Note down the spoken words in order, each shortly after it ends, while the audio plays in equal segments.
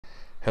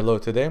Hello,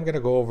 today I'm going to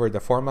go over the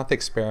 4-month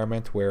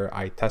experiment where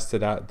I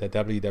tested out the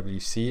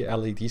WWC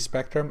LED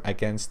spectrum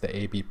against the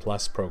AB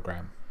Plus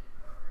program.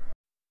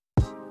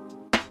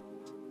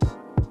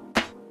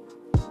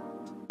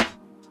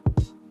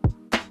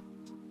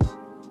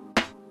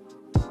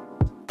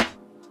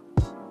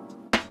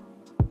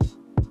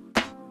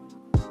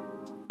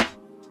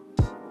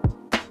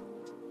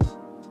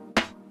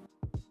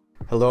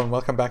 Hello and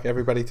welcome back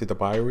everybody to the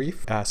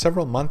BioReef.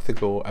 Several months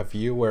ago, a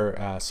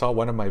viewer saw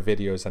one of my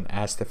videos and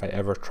asked if I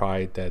ever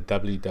tried the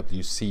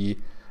WWC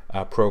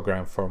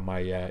program for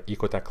my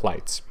Ecotech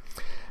lights.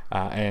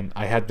 And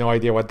I had no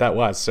idea what that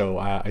was, so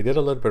I did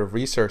a little bit of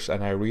research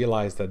and I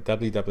realized that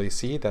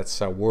WWC, that's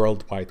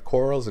Worldwide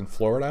Corals in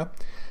Florida,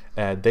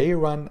 they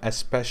run a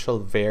special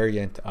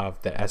variant of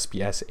the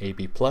SBS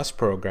AB Plus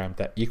program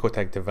that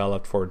Ecotech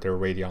developed for their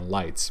Radion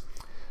lights.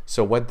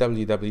 So what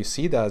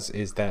WWC does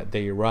is that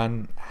they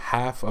run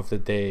half of the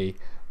day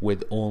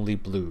with only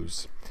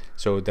blues.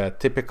 So the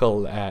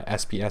typical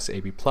SBS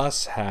AB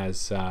Plus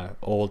has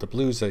all the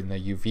blues in the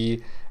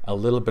UV, a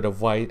little bit of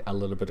white, a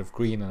little bit of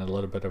green, and a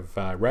little bit of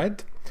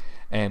red.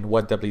 And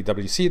what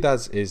WWC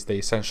does is they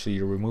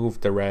essentially remove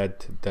the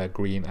red, the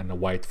green, and the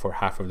white for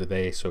half of the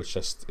day. So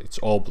it's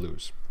all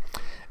blues.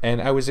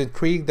 And I was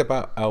intrigued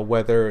about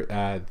whether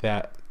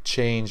that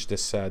change,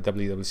 this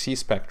WWC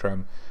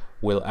spectrum,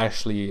 will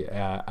actually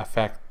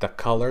affect the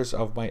colors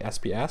of my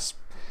SBS.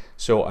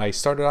 So I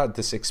started out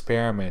this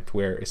experiment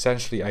where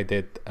essentially I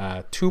did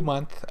 2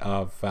 months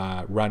of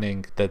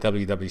running the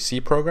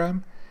WWC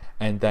program,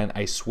 and then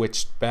I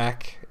switched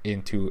back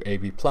into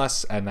AB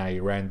Plus and I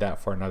ran that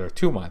for another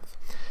 2 months.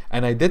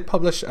 And I did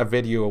publish a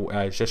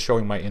video just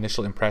showing my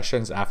initial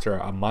impressions after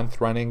a month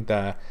running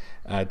the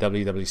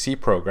WWC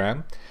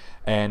program.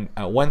 And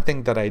one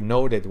thing that I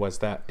noted was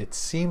that it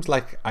seems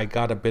like I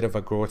got a bit of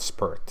a growth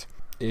spurt.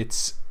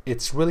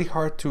 It's really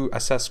hard to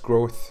assess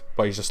growth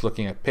by just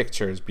looking at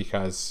pictures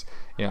because,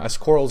 you know, as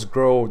corals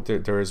grow,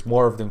 there is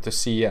more of them to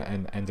see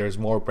and there's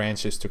more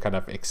branches to kind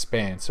of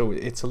expand. So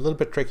it's a little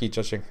bit tricky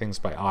judging things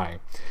by eye.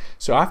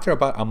 So after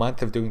about a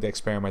month of doing the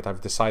experiment,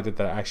 I've decided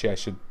that actually I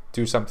should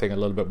do something a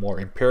little bit more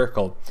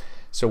empirical.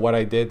 So what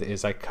I did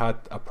is I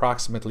cut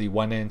approximately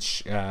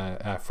 1-inch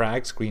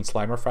frags, green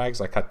slimer frags.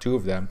 I cut 2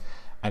 of them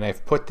and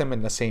I've put them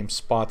in the same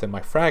spot in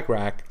my frag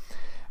rack,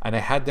 and I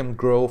had them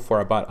grow for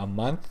about a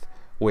month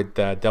with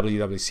the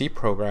WWC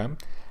program,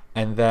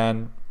 and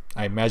then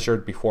I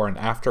measured before and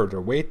after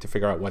their weight to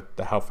figure out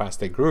how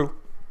fast they grew.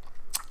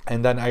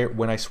 And then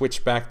when I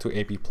switched back to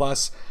AB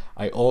Plus,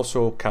 I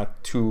also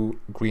cut 2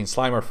 green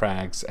slimer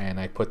frags and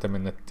I put them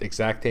in the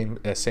exact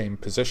same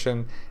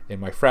position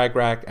in my frag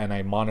rack, and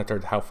I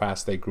monitored how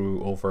fast they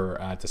grew over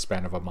the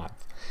span of a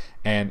month.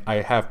 And I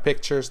have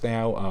pictures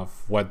now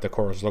of what the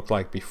corals looked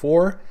like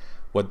before,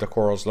 what the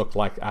corals look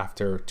like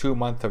after 2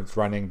 months of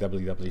running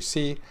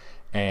WWC,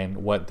 and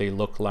what they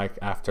look like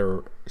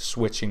after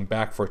switching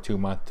back for 2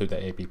 months to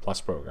the AB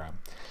Plus program.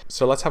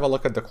 So let's have a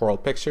look at the coral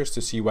pictures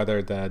to see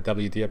whether the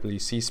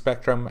WWC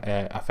spectrum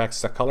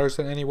affects the colors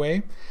in any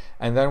way.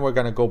 And then we're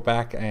gonna go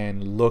back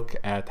and look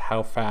at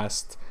how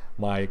fast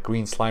my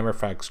green slimer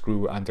frags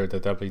grew under the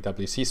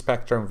WWC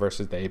spectrum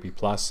versus the AB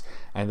Plus.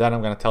 And then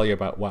I'm gonna tell you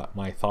about what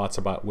my thoughts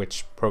about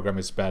which program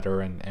is better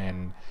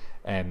and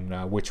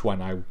which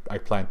one I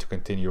plan to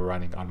continue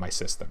running on my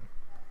system.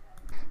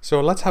 So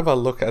let's have a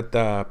look at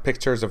the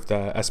pictures of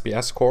the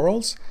SBS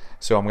corals.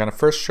 So I'm going to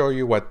first show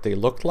you what they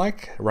looked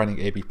like running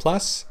AB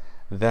Plus,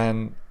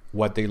 then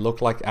what they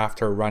look like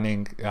after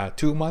running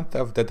 2 months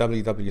of the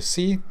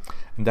WWC,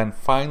 and then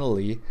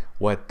finally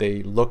what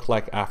they look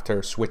like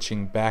after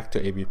switching back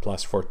to AB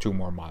Plus for 2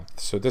 more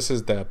months. So this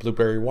is the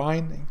blueberry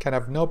wine, kind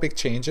of no big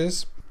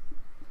changes.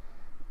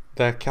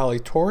 The Cali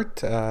Tort,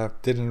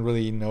 didn't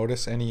really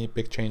notice any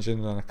big changes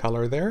in the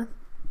color there.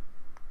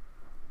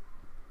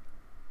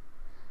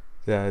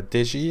 The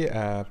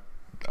Digi,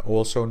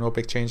 also no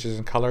big changes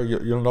in color.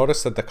 You'll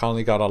notice that the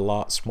colony got a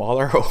lot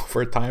smaller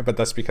over time, but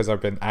that's because I've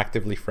been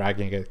actively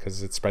fragging it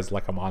because it spreads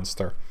like a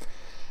monster.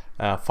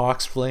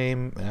 Fox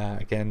Flame,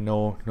 again,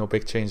 no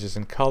big changes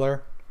in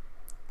color.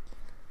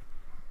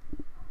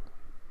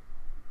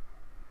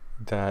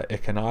 The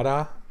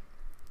Echinata,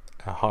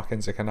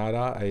 Hawkins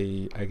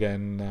Echinata,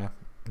 again,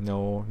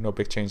 no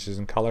big changes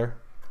in color.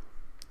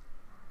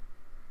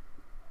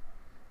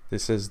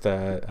 This is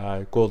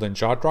the Golden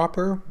Jaw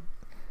Dropper.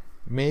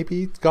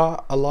 Maybe it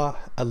got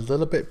a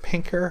little bit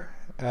pinker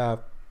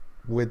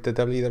with the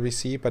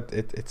WWC, but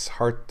it's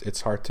hard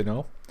to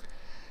know.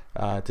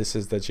 This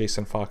is the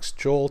Jason Fox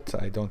Jolt.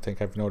 I don't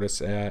think I've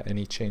noticed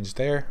any change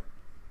there.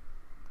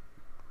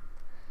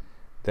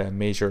 The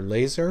Major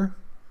Laser.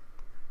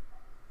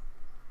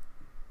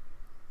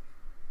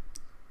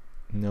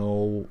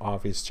 No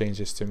obvious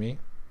changes to me.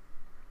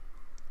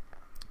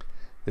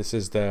 This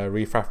is the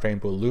Riffraff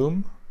Rainbow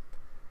Loom.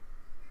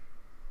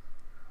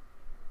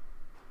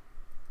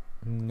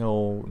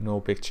 No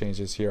big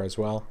changes here as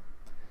well.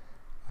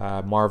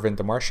 Marvin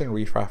the Martian,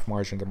 Riffraff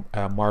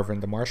Marvin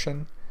the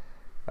Martian.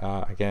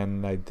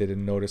 Again, I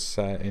didn't notice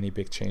any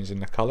big change in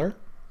the color.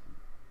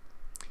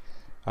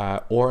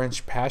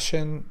 Orange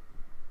Passion,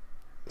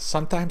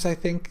 sometimes I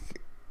think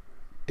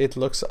it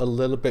looks a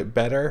little bit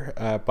better,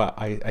 but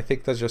I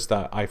think that's just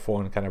the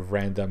iPhone kind of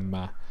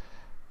random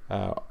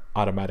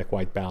automatic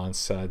white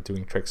balance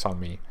doing tricks on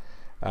me.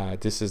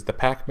 This is the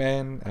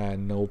Pac-Man,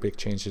 no big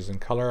changes in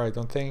color, I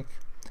don't think.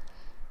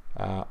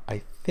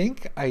 I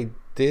think I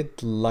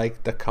did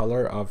like the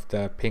color of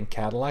the pink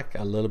Cadillac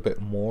a little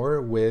bit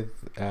more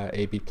with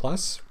AB+.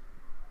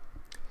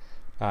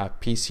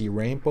 PC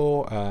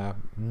Rainbow,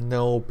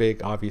 no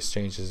big obvious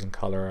changes in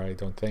color, I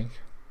don't think.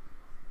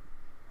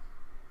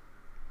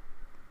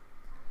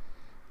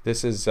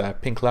 This is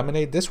Pink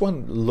Lemonade. This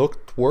one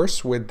looked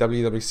worse with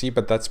WWC,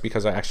 but that's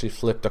because I actually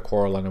flipped the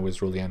coral and I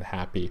was really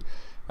unhappy.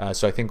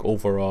 So I think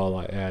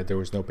overall there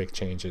was no big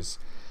changes.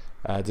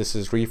 This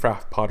is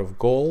Refract Pot of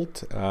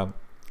Gold.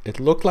 It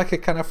looked like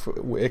it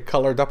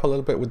colored up a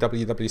little bit with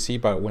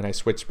WWC, but when I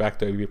switched back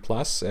to AB+,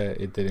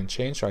 it didn't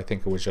change. So I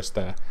think it was just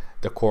the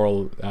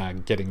coral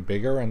getting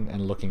bigger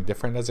and looking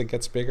different as it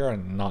gets bigger,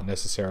 and not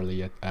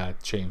necessarily a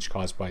change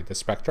caused by the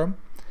spectrum.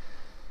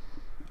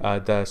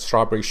 The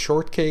Strawberry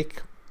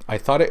Shortcake, I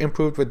thought it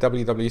improved with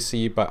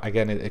WWC, but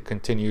again, it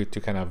continued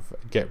to kind of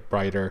get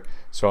brighter.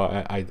 So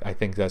I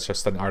think that's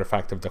just an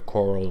artifact of the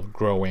coral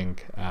growing.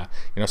 You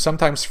know,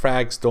 sometimes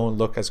frags don't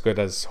look as good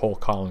as whole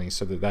colonies,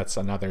 so that's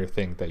another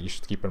thing that you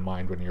should keep in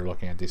mind when you're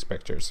looking at these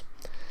pictures.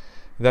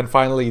 And then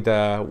finally,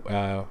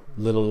 the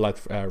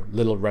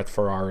Little Red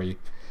Ferrari.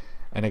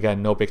 And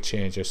again, no big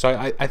changes.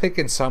 So I think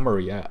in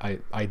summary,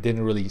 I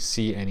didn't really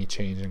see any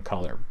change in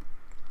color.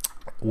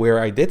 Where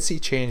I did see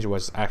change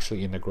was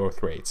actually in the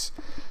growth rates.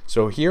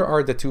 So here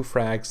are the two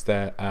frags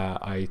that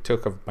I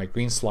took of my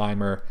green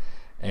Slimer,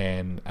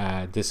 and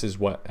this is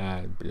what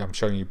I'm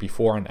showing you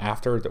before and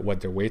after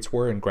what their weights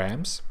were in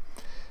grams.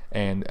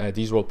 And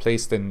these were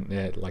placed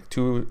in like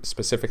two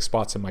specific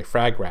spots in my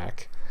frag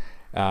rack.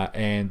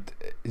 And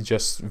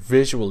just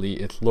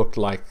visually, it looked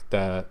like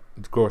the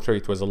growth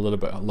rate was a little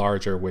bit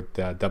larger with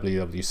the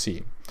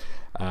WWC.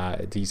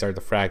 These are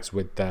the frags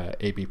with the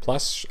AB+.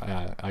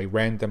 I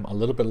ran them a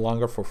little bit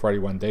longer for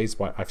 41 days,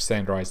 but I've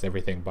standardized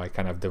everything by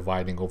kind of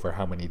dividing over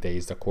how many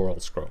days the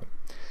coral's grown.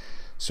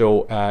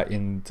 So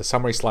in the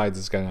summary slides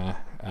is gonna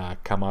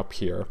come up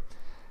here,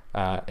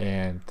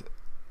 and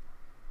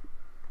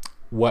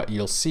what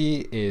you'll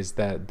see is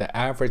that the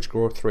average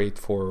growth rate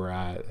for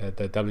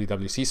the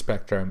WWC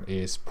spectrum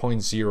is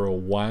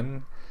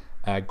 0.01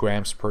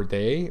 grams per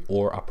day,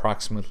 or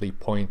approximately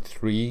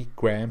 0.3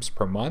 grams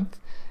per month.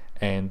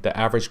 And the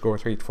average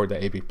growth rate for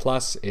the AB+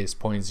 is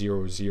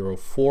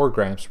 0.004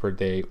 grams per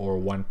day, or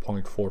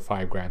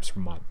 1.45 grams per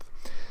month.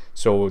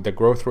 So the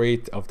growth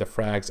rate of the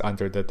frags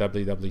under the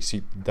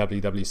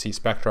WWC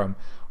spectrum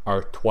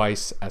are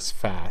twice as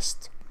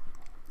fast.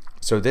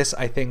 So this,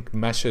 I think,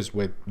 meshes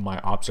with my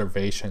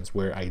observations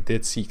where I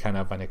did see kind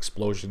of an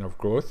explosion of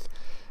growth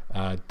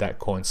that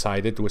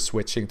coincided with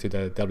switching to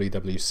the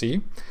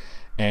WWC.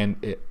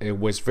 And it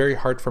was very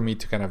hard for me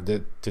to kind of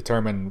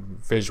determine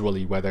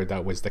visually whether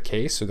that was the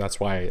case. So that's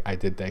why I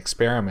did the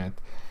experiment.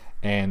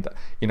 And,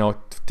 you know,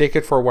 take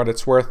it for what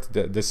it's worth.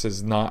 This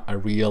is not a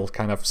real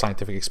kind of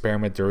scientific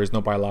experiment. There is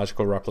no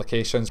biological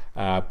replications.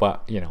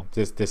 But, you know,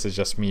 this is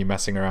just me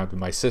messing around with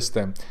my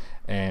system.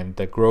 And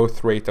the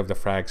growth rate of the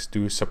frags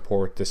do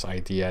support this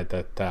idea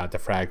that the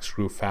frags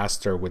grew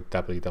faster with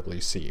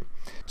WWC.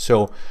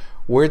 So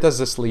where does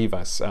this leave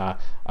us?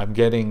 I'm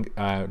getting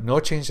no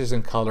changes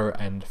in color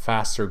and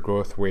faster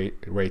growth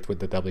rate with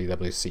the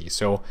WWC.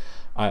 So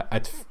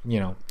you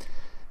know,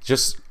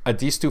 just at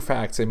these two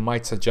facts, it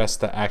might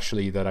suggest that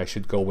actually that I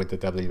should go with the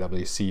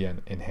WWC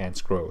and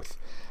enhance growth.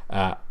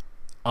 I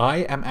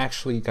am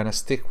actually gonna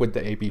stick with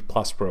the AB+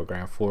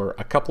 program for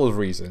a couple of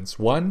reasons.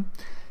 One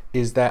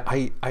is that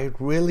I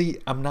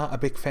really am not a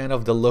big fan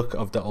of the look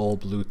of the all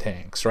blue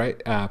tanks,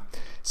 right?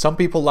 Some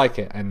people like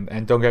it,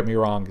 and don't get me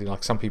wrong,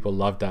 like some people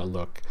love that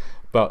look.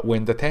 But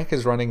when the tank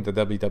is running the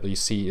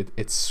WWC,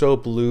 it's so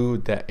blue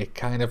that it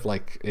kind of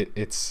like,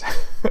 it's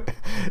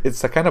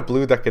it's the kind of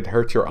blue that could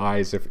hurt your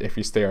eyes if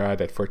you stare at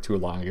it for too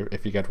long,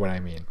 if you get what I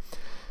mean.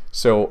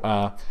 So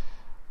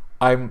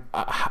I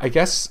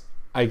guess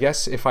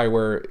if I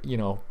were, you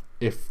know,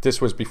 if this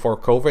was before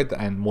COVID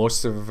and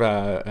most of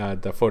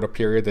the photo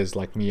period is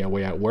like me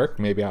away at work,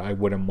 maybe I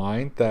wouldn't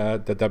mind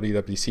the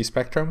WWC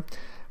spectrum.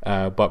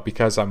 But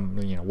because I'm,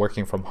 you know,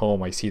 working from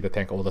home, I see the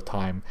tank all the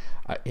time.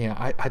 You know,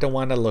 I don't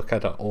want to look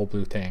at an all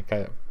blue tank.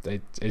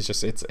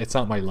 It's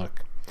not my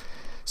look.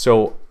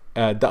 So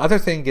the other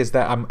thing is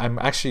that I'm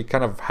actually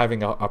kind of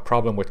having a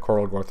problem with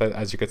coral growth.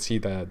 As you can see,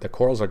 the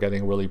corals are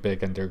getting really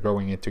big and they're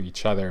growing into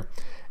each other.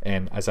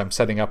 And as I'm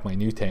setting up my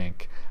new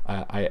tank,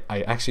 I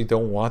actually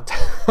don't want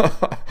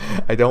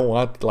I don't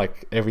want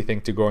like everything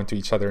to grow into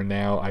each other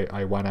now.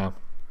 I wanna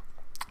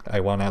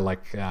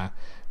like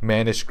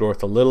manage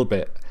growth a little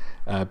bit.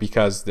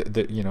 Because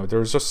you know,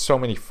 there's just so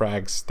many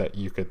frags that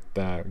you could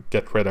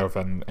get rid of,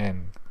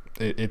 and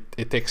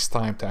it takes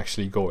time to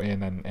actually go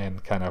in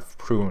and kind of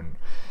prune.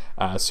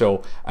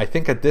 So I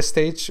think at this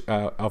stage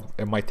of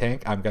my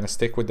tank, I'm gonna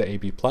stick with the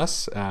AB+.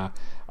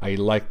 I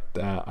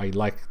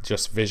like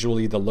just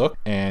visually the look,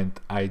 and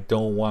I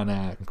don't want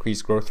to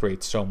increase growth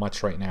rate so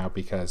much right now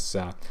because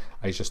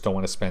I just don't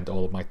want to spend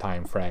all of my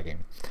time fragging.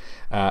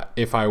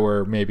 If I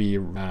were maybe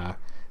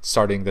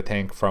starting the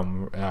tank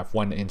from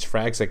 1-inch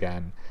frags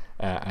again,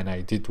 and I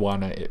did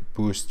want to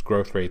boost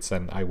growth rates,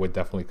 then I would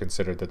definitely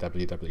consider the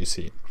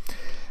WWC.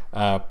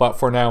 But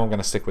for now, I'm going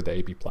to stick with the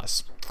AB+.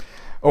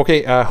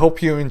 Okay,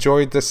 hope you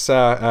enjoyed this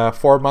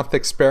 4-month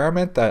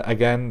experiment.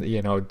 Again,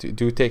 you know,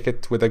 do take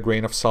it with a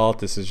grain of salt.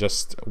 This is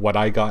just what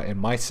I got in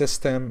my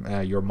system.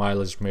 Your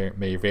mileage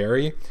may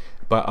vary,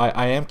 but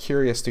I am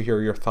curious to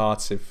hear your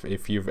thoughts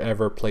if you've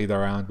ever played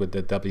around with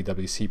the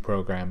WWC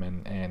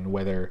program and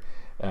whether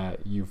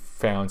you've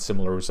found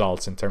similar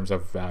results in terms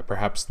of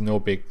perhaps no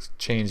big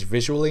change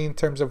visually in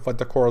terms of what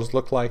the corals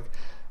look like,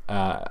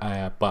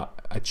 but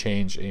a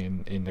change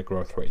in the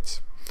growth rates.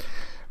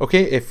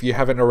 Okay, if you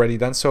haven't already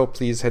done so,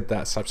 please hit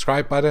that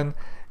subscribe button,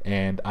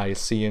 and I'll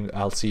see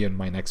you in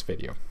my next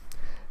video.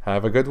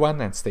 Have a good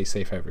one and stay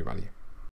safe, everybody.